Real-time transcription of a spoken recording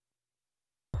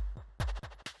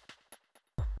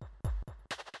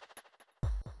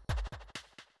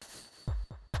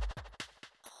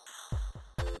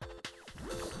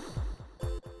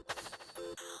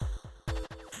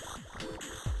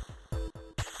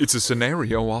It's a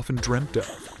scenario often dreamt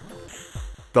of.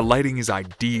 The lighting is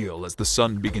ideal as the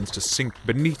sun begins to sink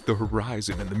beneath the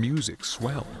horizon and the music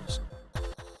swells.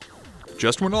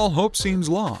 Just when all hope seems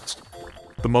lost,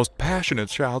 the most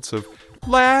passionate shouts of,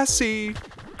 "Lassie,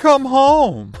 come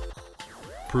home!"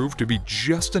 prove to be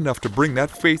just enough to bring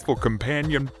that faithful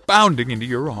companion bounding into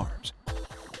your arms.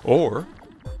 Or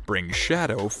bring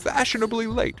Shadow fashionably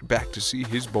late back to see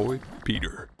his boy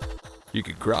Peter. You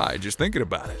could cry just thinking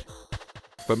about it.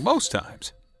 But most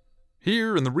times,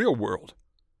 here in the real world,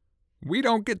 we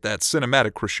don't get that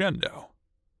cinematic crescendo.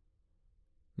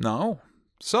 No,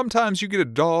 sometimes you get a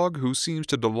dog who seems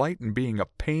to delight in being a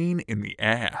pain in the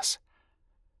ass.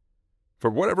 For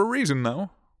whatever reason, though,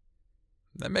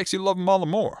 that makes you love him all the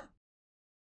more.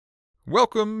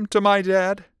 Welcome to My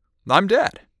Dad, I'm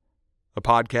Dad, a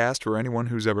podcast for anyone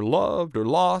who's ever loved or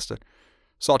lost and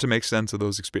sought to make sense of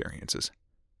those experiences.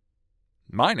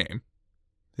 My name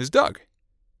is Doug.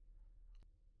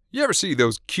 You ever see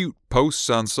those cute posts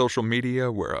on social media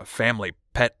where a family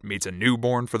pet meets a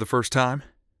newborn for the first time?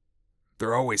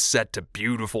 They're always set to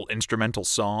beautiful instrumental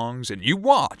songs, and you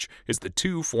watch as the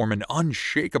two form an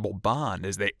unshakable bond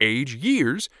as they age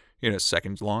years in a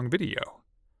second-long video.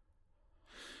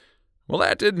 Well,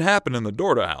 that didn't happen in the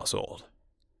Dorda household.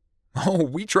 Oh,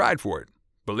 we tried for it,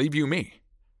 believe you me.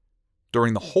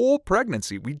 During the whole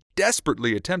pregnancy, we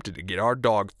desperately attempted to get our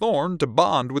dog Thorn to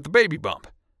bond with the baby bump.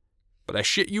 But I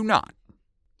shit you not,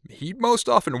 he'd most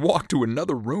often walk to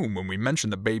another room when we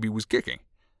mentioned the baby was kicking.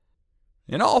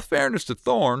 In all fairness to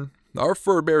Thorn, our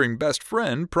fur-bearing best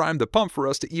friend primed the pump for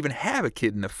us to even have a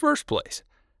kid in the first place.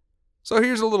 So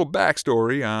here's a little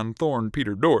backstory on Thorn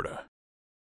Peter Dorda.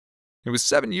 It was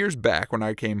 7 years back when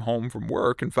I came home from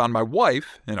work and found my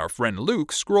wife and our friend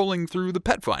Luke scrolling through the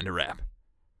Pet Finder app.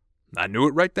 I knew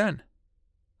it right then.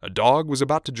 A dog was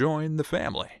about to join the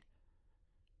family.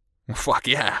 Fuck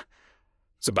yeah.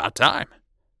 It's about time.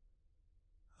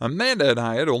 Amanda and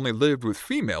I had only lived with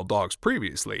female dogs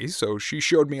previously, so she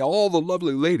showed me all the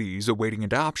lovely ladies awaiting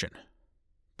adoption.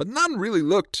 But none really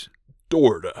looked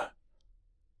Dorda.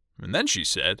 And then she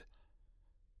said,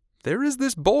 "There is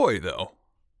this boy, though."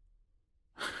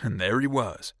 And there he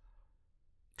was,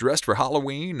 dressed for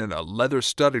Halloween in a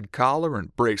leather-studded collar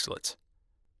and bracelets.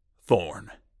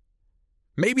 Thorn.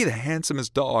 Maybe the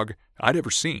handsomest dog I'd ever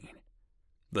seen.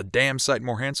 The damn sight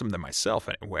more handsome than myself,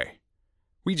 anyway.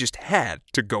 We just had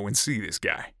to go and see this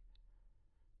guy.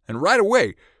 And right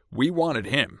away, we wanted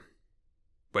him.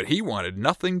 But he wanted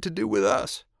nothing to do with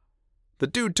us. The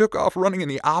dude took off running in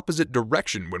the opposite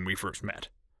direction when we first met.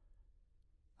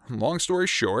 Long story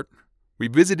short, we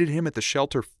visited him at the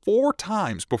shelter 4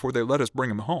 times before they let us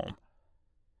bring him home.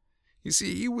 You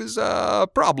see, he was a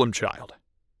problem child,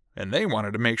 and they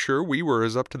wanted to make sure we were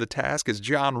as up to the task as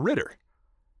John Ritter.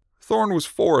 Thorn was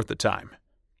 4 at the time.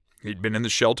 He'd been in the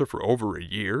shelter for over a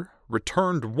year,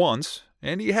 returned once,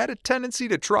 and he had a tendency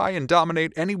to try and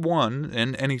dominate anyone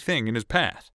and anything in his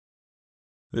path.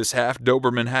 This half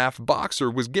Doberman, half boxer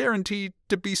was guaranteed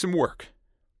to be some work.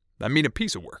 I mean a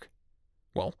piece of work.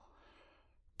 Well,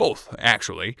 both,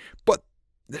 actually, but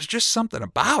there's just something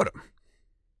about him.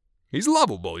 He's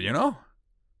lovable, you know?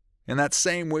 In that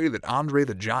same way that Andre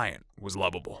the Giant was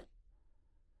lovable.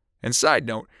 And side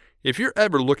note, if you're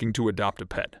ever looking to adopt a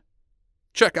pet,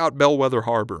 check out Bellwether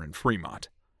Harbor in Fremont.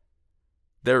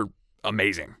 They're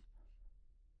amazing.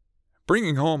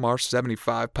 Bringing home our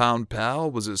 75-pound pal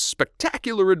was a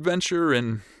spectacular adventure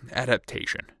and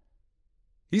adaptation.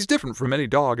 He's different from any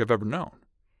dog I've ever known.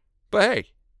 But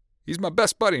hey, he's my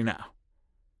best buddy now.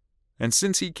 And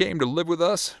since he came to live with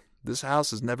us, this house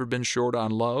has never been short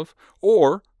on love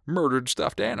or murdered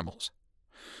stuffed animals.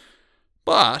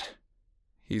 But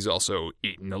he's also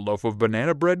eaten a loaf of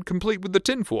banana bread complete with the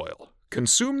tinfoil,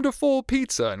 consumed a full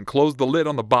pizza and closed the lid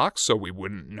on the box so we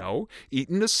wouldn't know,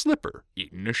 eaten a slipper,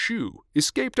 eaten a shoe,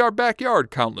 escaped our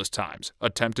backyard countless times,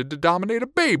 attempted to dominate a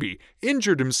baby,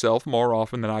 injured himself more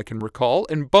often than I can recall,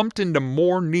 and bumped into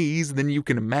more knees than you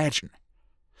can imagine.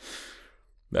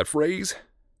 That phrase,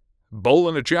 bull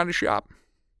in a china shop,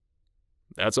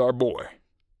 that's our boy.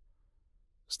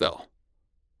 Still,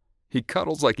 he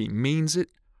cuddles like he means it,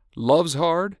 loves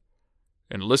hard,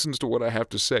 and listens to what I have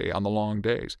to say on the long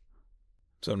days.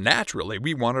 So naturally,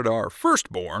 we wanted our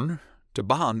firstborn to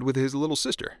bond with his little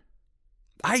sister.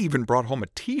 I even brought home a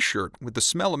t-shirt with the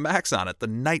smell of Max on it the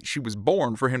night she was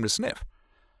born for him to sniff.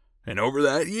 And over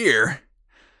that year,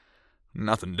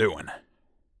 nothing doing.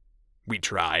 We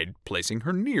tried placing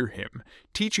her near him,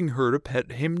 teaching her to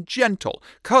pet him gentle,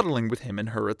 cuddling with him and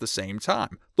her at the same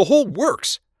time. The whole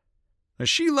works. Now,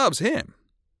 she loves him,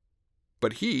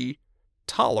 but he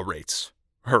tolerates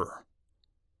her.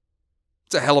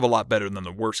 It's a hell of a lot better than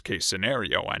the worst-case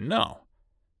scenario, I know.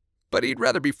 But he'd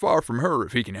rather be far from her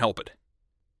if he can help it.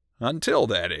 Until,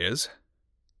 that is,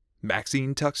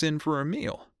 Maxine tucks in for a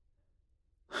meal.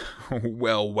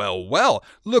 Well,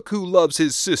 look who loves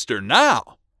his sister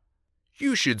now.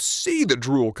 You should see the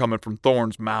drool coming from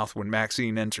Thorne's mouth when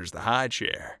Maxine enters the high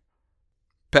chair.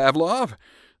 Pavlov,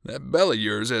 that belly of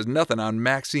yours has nothing on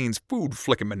Maxine's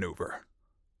food-flicking maneuver.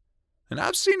 And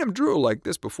I've seen him drool like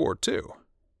this before, too.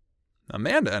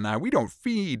 Amanda and I, we don't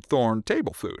feed Thorne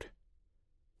table food.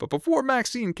 But before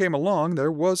Maxine came along,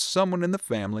 there was someone in the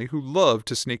family who loved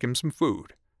to sneak him some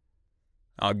food.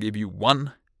 I'll give you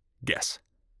one guess.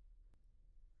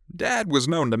 Dad was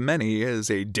known to many as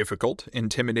a difficult,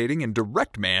 intimidating, and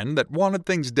direct man that wanted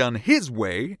things done his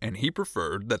way, and he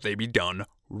preferred that they be done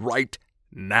right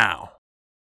now.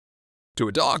 To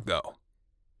a dog, though,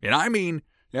 and I mean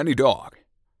any dog,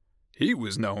 he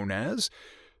was known as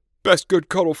best good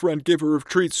cuddle friend, giver of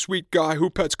treats, sweet guy who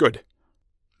pets good.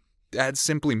 Dad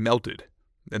simply melted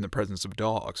in the presence of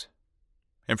dogs.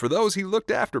 And for those he looked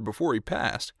after before he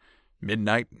passed,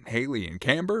 Midnight, Haley, and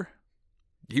Camber,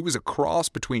 he was a cross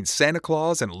between Santa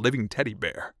Claus and a living teddy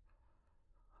bear.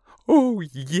 Oh,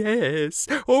 yes.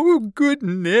 Oh,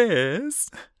 goodness.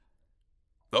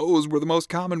 Those were the most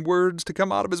common words to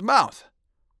come out of his mouth,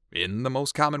 in the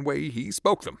most common way he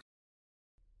spoke them.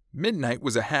 Midnight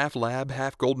was a half-lab,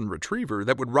 half-golden retriever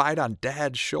that would ride on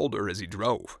Dad's shoulder as he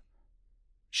drove.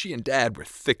 She and Dad were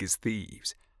thick as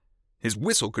thieves. His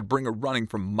whistle could bring her running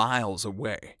from miles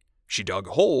away. She dug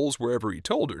holes wherever he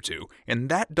told her to, and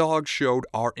that dog showed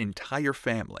our entire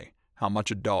family how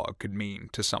much a dog could mean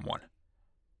to someone.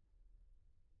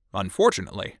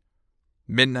 Unfortunately,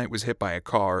 Midnight was hit by a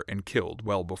car and killed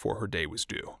well before her day was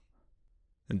due.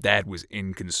 And Dad was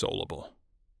inconsolable.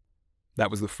 That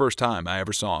was the first time I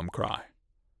ever saw him cry.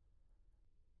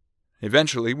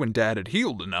 Eventually, when Dad had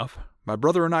healed enough, my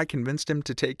brother and I convinced him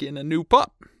to take in a new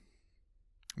pup.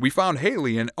 We found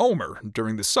Haley and Omer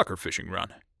during the sucker fishing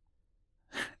run.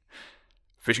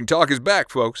 Fishing talk is back,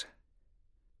 folks.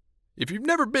 If you've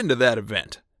never been to that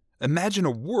event, imagine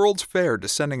a World's Fair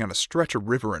descending on a stretch of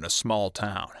river in a small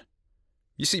town.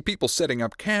 You see people setting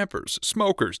up campers,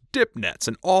 smokers, dip nets,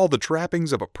 and all the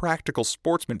trappings of a practical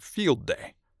sportsman field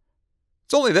day.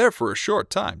 It's only there for a short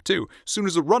time, too. Soon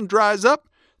as the run dries up,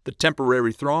 the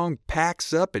temporary throng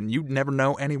packs up and you'd never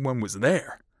know anyone was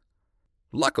there.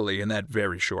 Luckily, in that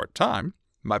very short time,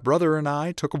 my brother and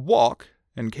I took a walk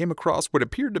and came across what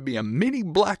appeared to be a mini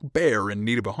black bear in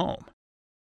need of a home.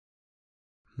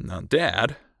 Now,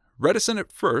 Dad, reticent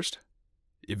at first,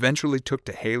 eventually took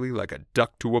to Haley like a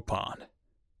duck to a pond.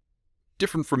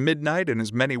 Different from Midnight in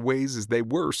as many ways as they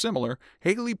were similar,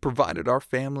 Haley provided our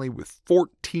family with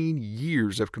 14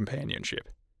 years of companionship.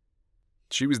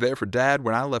 She was there for Dad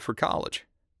when I left for college.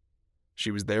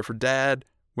 She was there for Dad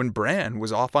when Bran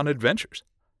was off on adventures.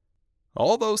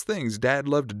 All those things Dad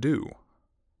loved to do.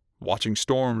 Watching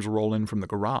storms roll in from the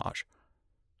garage,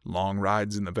 long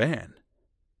rides in the van,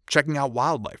 checking out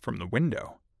wildlife from the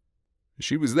window.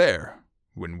 She was there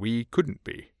when we couldn't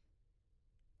be.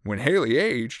 When Haley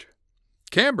aged,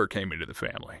 Camber came into the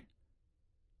family.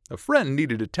 A friend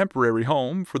needed a temporary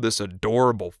home for this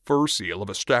adorable fur seal of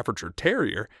a Staffordshire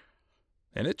Terrier,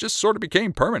 and it just sort of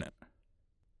became permanent.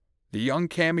 The young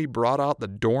Cammy brought out the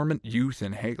dormant youth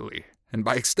in Haley, and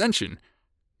by extension,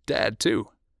 Dad too.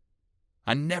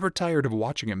 I never tired of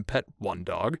watching him pet one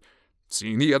dog,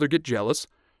 seeing the other get jealous,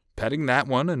 petting that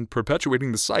one, and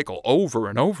perpetuating the cycle over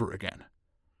and over again.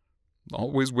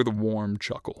 Always with a warm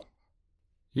chuckle.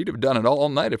 He'd have done it all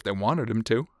night if they wanted him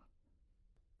to.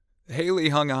 Haley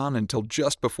hung on until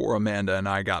just before Amanda and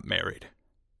I got married.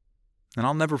 And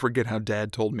I'll never forget how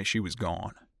Dad told me she was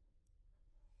gone.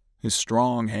 His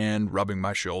strong hand rubbing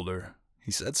my shoulder,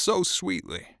 he said so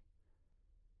sweetly,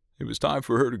 "It was time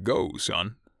for her to go,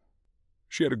 son.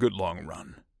 She had a good long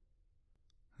run."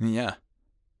 Yeah,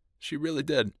 she really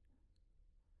did.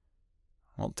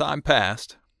 Well, time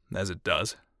passed, as it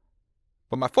does.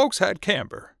 But my folks had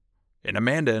Camber, and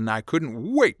Amanda and I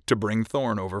couldn't wait to bring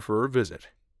Thorne over for a visit.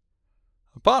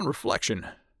 Upon reflection,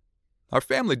 our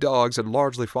family dogs had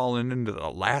largely fallen into the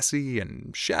Lassie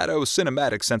and Shadow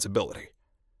cinematic sensibility.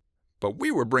 But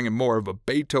we were bringing more of a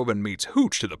Beethoven meets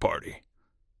Hooch to the party.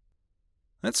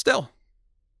 And still,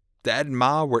 Dad and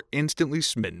Ma were instantly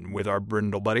smitten with our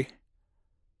brindle buddy,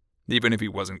 even if he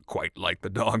wasn't quite like the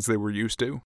dogs they were used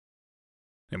to.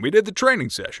 And we did the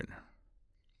training session.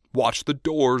 Watch the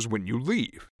doors when you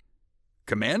leave.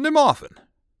 Command him often.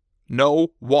 No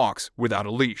walks without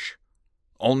a leash.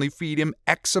 Only feed him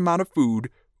X amount of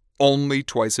food, only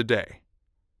twice a day.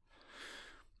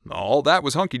 All that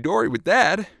was hunky-dory with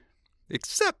Dad,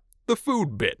 except The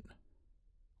food bit.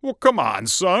 Well, come on,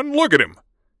 son, look at him.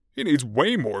 He needs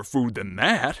way more food than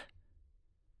that.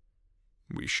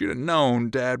 We should have known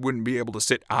Dad wouldn't be able to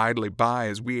sit idly by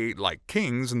as we ate like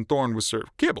kings and Thorn was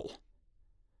served kibble.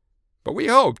 But we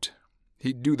hoped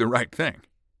he'd do the right thing.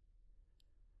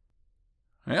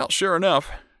 Well, sure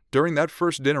enough, during that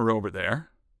first dinner over there,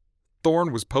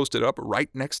 Thorn was posted up right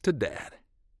next to Dad.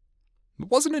 It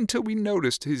wasn't until we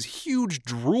noticed his huge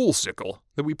drool sickle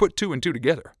that we put two and two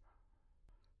together.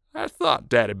 I thought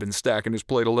Dad had been stacking his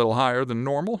plate a little higher than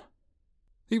normal.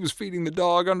 He was feeding the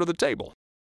dog under the table.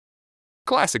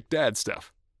 Classic Dad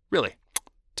stuff. Really,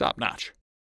 top notch.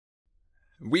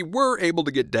 We were able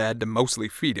to get Dad to mostly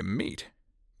feed him meat,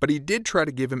 but he did try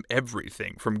to give him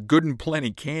everything from good and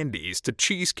plenty candies to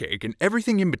cheesecake and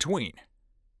everything in between.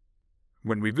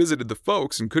 When we visited the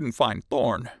folks and couldn't find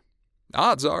Thorn,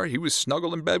 odds are he was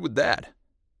snuggled in bed with Dad.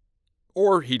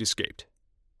 Or he'd escaped.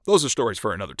 Those are stories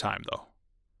for another time, though.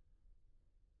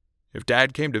 If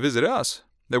Dad came to visit us,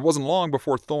 it wasn't long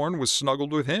before Thorn was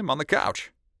snuggled with him on the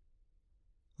couch.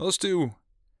 Those two,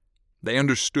 they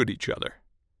understood each other.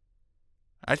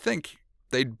 I think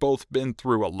they'd both been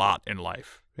through a lot in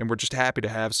life, and were just happy to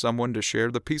have someone to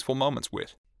share the peaceful moments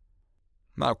with.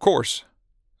 Now, of course,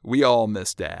 we all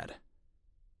miss Dad.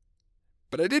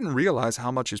 But I didn't realize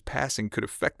how much his passing could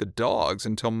affect the dogs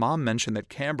until Mom mentioned that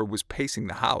Camber was pacing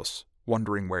the house,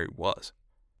 wondering where he was.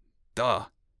 Duh.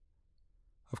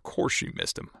 Of course she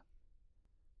missed him.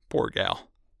 Poor gal.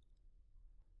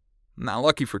 Now,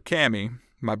 lucky for Cammy,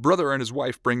 my brother and his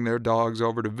wife bring their dogs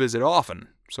over to visit often,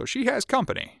 so she has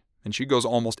company, and she goes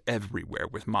almost everywhere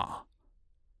with Ma.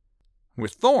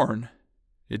 With Thorn,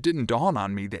 it didn't dawn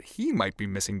on me that he might be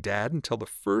missing Dad until the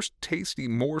first tasty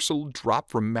morsel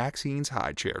dropped from Maxine's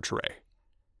high chair tray.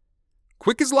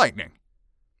 Quick as lightning,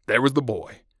 there was the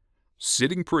boy,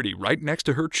 sitting pretty right next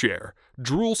to her chair,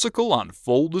 droolsicle on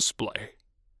full display.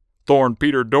 Thorn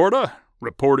Peter Dorda,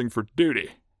 reporting for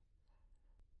duty.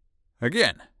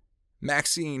 Again,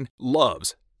 Maxine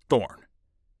loves Thorn.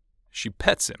 She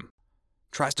pets him,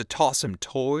 tries to toss him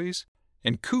toys,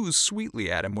 and coos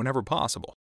sweetly at him whenever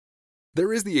possible.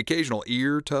 There is the occasional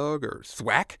ear tug or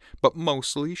thwack, but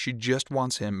mostly she just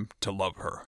wants him to love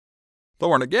her.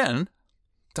 Thorn, again,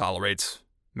 tolerates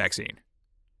Maxine.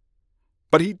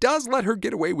 But he does let her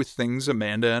get away with things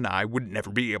Amanda and I would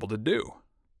never be able to do.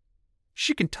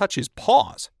 She can touch his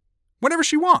paws whenever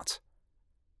she wants.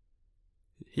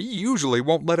 He usually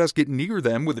won't let us get near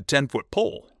them with a 10-foot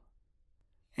pole.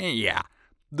 And yeah,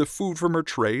 the food from her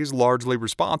tray is largely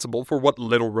responsible for what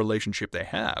little relationship they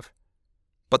have.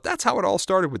 But that's how it all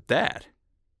started with Dad.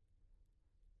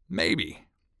 Maybe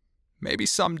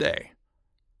someday,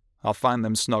 I'll find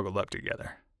them snuggled up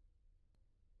together.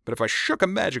 But if I shook a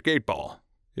magic 8-ball,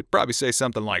 it'd probably say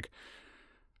something like,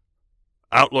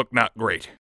 "Outlook not great."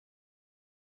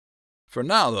 For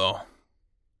now, though,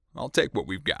 I'll take what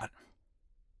we've got.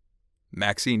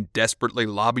 Maxine desperately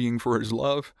lobbying for his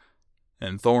love,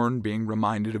 and Thorn being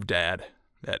reminded of Dad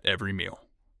at every meal.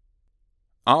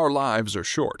 Our lives are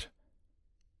short,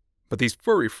 but these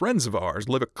furry friends of ours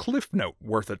live a cliff note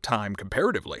worth of time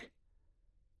comparatively.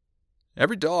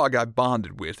 Every dog I've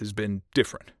bonded with has been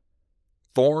different.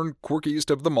 Thorn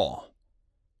quirkiest of them all.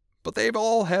 But they've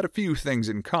all had a few things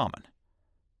in common.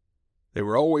 They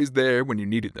were always there when you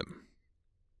needed them.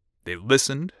 They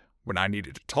listened when I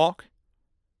needed to talk,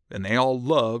 and they all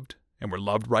loved and were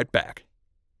loved right back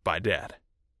by Dad.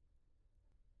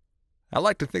 I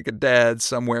like to think of Dad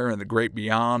somewhere in the great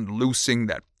beyond loosing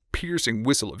that piercing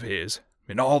whistle of his,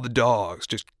 and all the dogs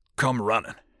just come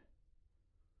running.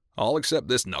 All except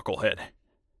this knucklehead.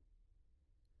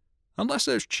 Unless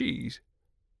there's cheese.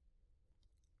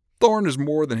 Thorn is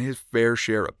more than his fair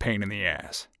share of pain in the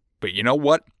ass. But you know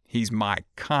what? He's my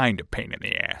kind of pain in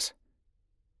the ass.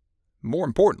 More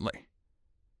importantly,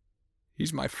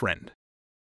 he's my friend.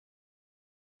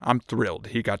 I'm thrilled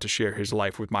he got to share his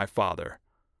life with my father,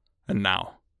 and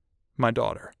now, my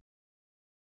daughter.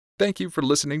 Thank you for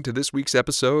listening to this week's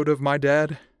episode of My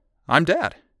Dad, I'm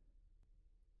Dad.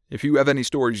 If you have any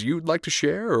stories you'd like to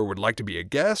share or would like to be a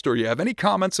guest or you have any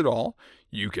comments at all,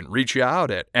 you can reach out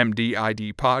at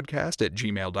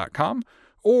mdidpodcast@gmail.com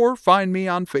or find me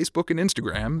on Facebook and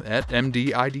Instagram at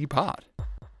mdidpod.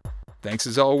 Thanks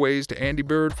as always to Andy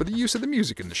Bird for the use of the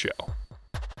music in the show.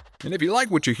 And if you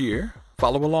like what you hear,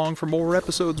 follow along for more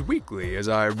episodes weekly as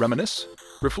I reminisce,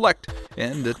 reflect,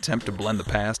 and attempt to blend the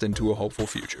past into a hopeful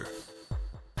future.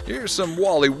 Here's some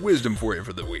Wally wisdom for you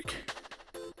for the week.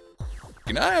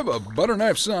 Can I have a butter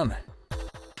knife, son?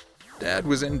 Dad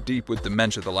was in deep with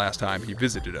dementia the last time he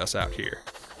visited us out here,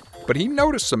 but he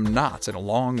noticed some knots in a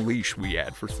long leash we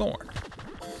had for Thorn.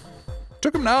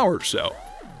 Took him an hour or so,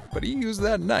 but he used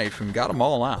that knife and got them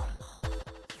all out.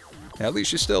 At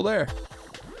least she's still there.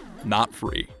 Not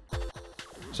free.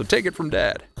 So take it from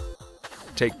Dad.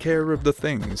 Take care of the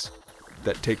things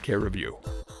that take care of you.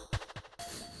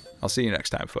 I'll see you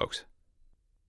next time, folks.